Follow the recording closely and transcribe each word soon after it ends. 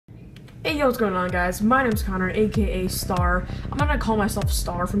Hey yo, what's going on, guys? My name's Connor, aka Star. I'm gonna call myself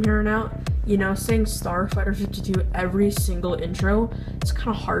Star from here on out. You know, saying Starfighter 52 every single intro, it's kind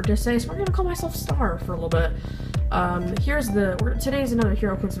of hard to say, so I'm gonna call myself Star for a little bit. Today's another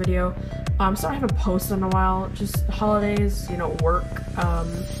Heroclix video. Sorry I haven't posted in a while, just holidays, you know, work.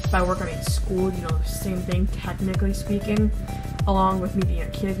 By work I mean school, you know, same thing, technically speaking. Along with me being a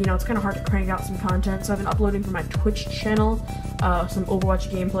kid, you know, it's kind of hard to crank out some content, so I've been uploading from my Twitch channel, some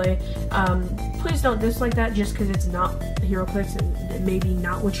Overwatch gameplay. Please don't dislike that just because it's not Heroclix and maybe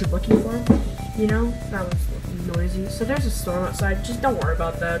not what you're looking for, you know? That was noisy. So there's a storm outside, just don't worry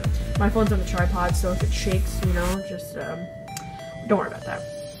about that. My phone's on the tripod, so if it shakes, you know, just, don't worry about that.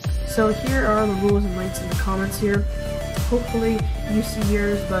 So here are the rules and links in the comments here. Hopefully you see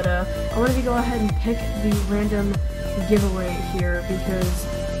yours, but I wanted to go ahead and pick the random giveaway here because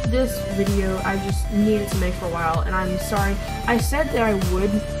this video I just needed to make for a while, and I'm sorry. I said that I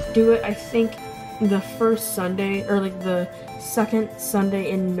would do it, I think, the first Sunday, or like the second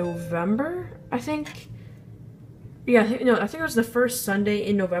Sunday in November, I think. Yeah, I think it was the first Sunday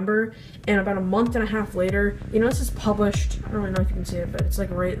in November, and about a month and a half later, you know, this is published, I don't really know if you can see it, but it's like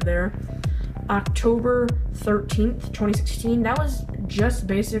right there. October 13th, 2016, that was just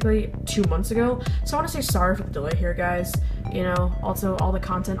basically 2 months ago, so I want to say sorry for the delay here, guys. You know, also all the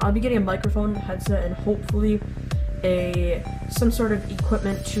content, I'll be getting a microphone, headset, and hopefully some sort of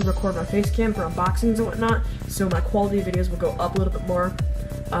equipment to record my face cam for unboxings and whatnot, so my quality of videos will go up a little bit more.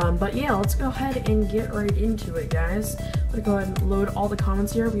 But yeah, let's go ahead and get right into it, guys. I'm gonna go ahead and load all the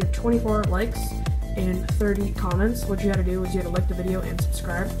comments here. We have 24 likes and 30 comments. What you had to do was you had to like the video and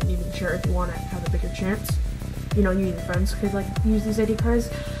subscribe, and even share if you want to have a bigger chance. You know, you and your friends could like use these ID cards.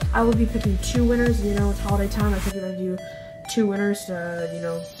 I will be picking 2 winners. You know, it's holiday time. I think we're gonna do 2 winners to, you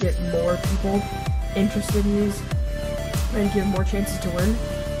know, get more people interested in these and give more chances to win.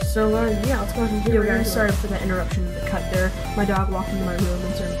 So yeah, let's go ahead and get it, guys. Sorry for the interruption, the cut there. My dog walked into my room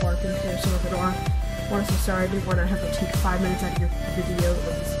and started barking through some of the door. I want to say sorry. I didn't want to have to take 5 minutes out of your video, of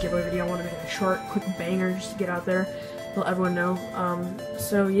this giveaway video. I want to make it a short, quick banger just to get out there, let everyone know.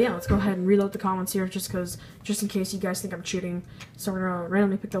 So yeah, let's go ahead and reload the comments here, just in case you guys think I'm cheating. So we're gonna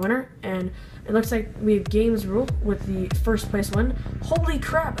randomly pick the winner, and it looks like we have Games Rule with the first place win. Holy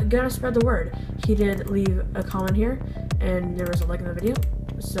crap! I gotta spread the word. He did leave a comment here, and there was a like in the video.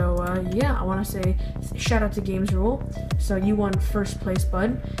 So yeah, I want to say shout out to Games Rule. So you won first place,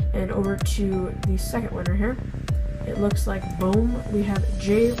 bud. And over to the second winner here. It looks like, boom, we have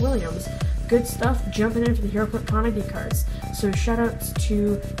Jay Williams. Good stuff, jumping in for the Heroclix ID cards. So shout outs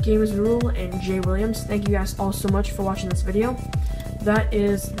to Games Rule and Jay Williams. Thank you guys all so much for watching this video. That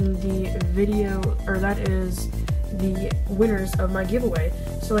is the video, or that is the winners of my giveaway.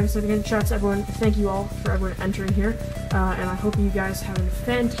 So like I said again, shout out to everyone. Thank you all for everyone entering here, and I hope you guys have a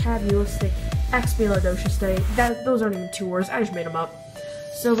fantabulistic expialidocious day. Those aren't even 2 words, I just made them up.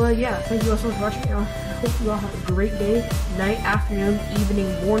 So yeah, thank you all so much for watching. I hope you all have a great day, night, afternoon,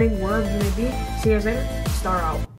 evening, morning, wherever you may be. See you guys later. Star out.